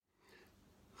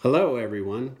Hello,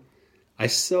 everyone. I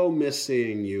so miss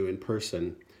seeing you in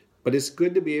person, but it's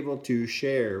good to be able to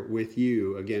share with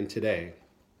you again today.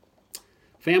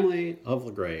 Family of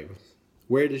LaGrave,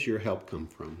 where does your help come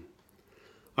from?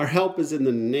 Our help is in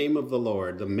the name of the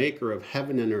Lord, the maker of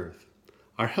heaven and earth.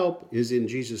 Our help is in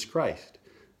Jesus Christ,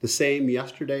 the same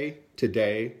yesterday,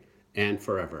 today, and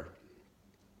forever.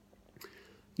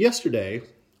 Yesterday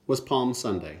was Palm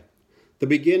Sunday, the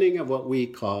beginning of what we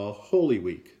call Holy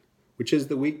Week, which is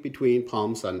the week between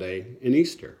Palm Sunday and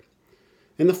Easter.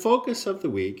 And the focus of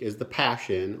the week is the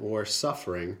passion or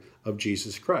suffering of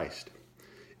Jesus Christ.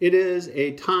 It is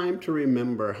a time to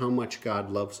remember how much God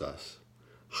loves us,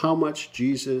 how much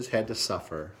Jesus had to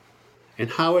suffer, and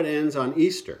how it ends on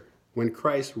Easter, when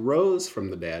Christ rose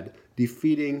from the dead,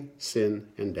 defeating sin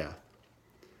and death.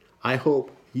 I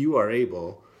hope you are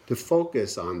able to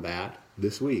focus on that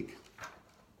this week.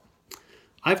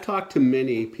 I've talked to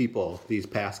many people these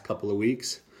past couple of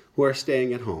weeks who are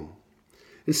staying at home.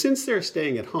 And since they're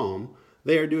staying at home,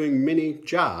 they are doing many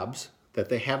jobs that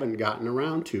they haven't gotten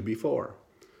around to before.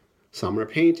 Some are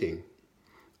painting.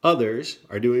 Others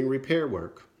are doing repair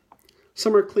work.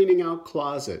 Some are cleaning out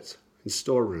closets and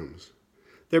storerooms.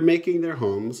 They're making their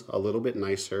homes a little bit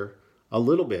nicer, a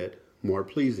little bit more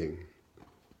pleasing.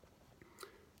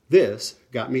 This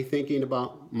got me thinking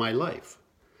about my life,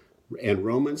 and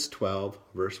Romans 12,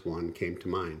 verse 1 came to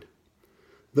mind.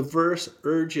 The verse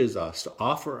urges us to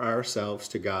offer ourselves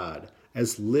to God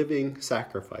as living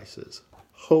sacrifices,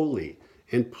 holy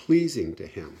and pleasing to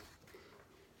Him.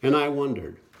 And I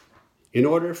wondered, in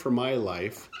order for my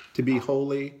life to be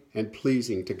holy and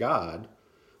pleasing to God,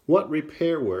 what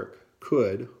repair work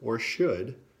could or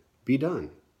should be done?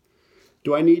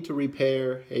 Do I need to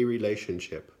repair a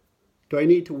relationship? Do I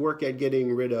need to work at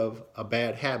getting rid of a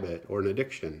bad habit or an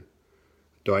addiction?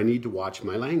 Do I need to watch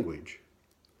my language?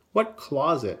 What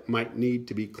closet might need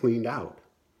to be cleaned out?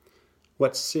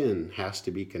 What sin has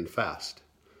to be confessed?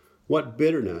 What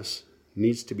bitterness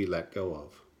needs to be let go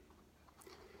of?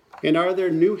 And are there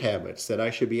new habits that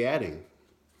I should be adding?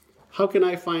 How can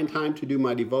I find time to do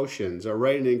my devotions or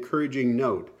write an encouraging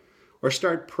note or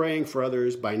start praying for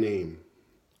others by name?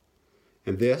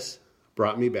 And this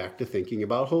brought me back to thinking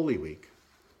about Holy Week.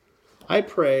 I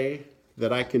pray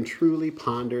that I can truly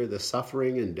ponder the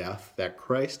suffering and death that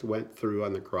Christ went through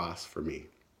on the cross for me.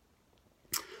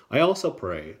 I also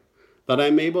pray that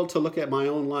I'm able to look at my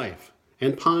own life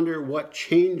and ponder what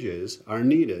changes are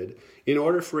needed in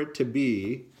order for it to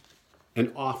be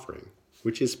an offering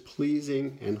which is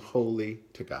pleasing and holy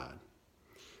to God.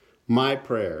 My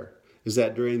prayer is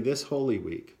that during this Holy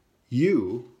Week,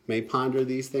 you may ponder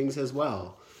these things as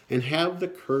well and have the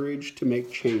courage to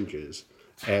make changes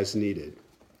as needed.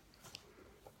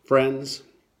 Friends,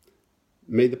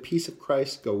 may the peace of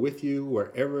Christ go with you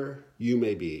wherever you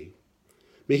may be.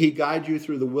 May He guide you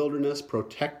through the wilderness,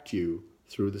 protect you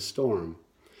through the storm.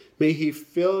 May He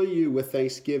fill you with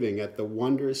thanksgiving at the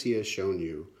wonders He has shown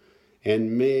you,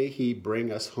 and may He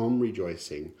bring us home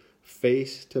rejoicing,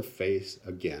 face to face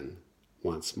again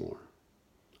once more.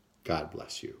 God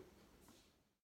bless you.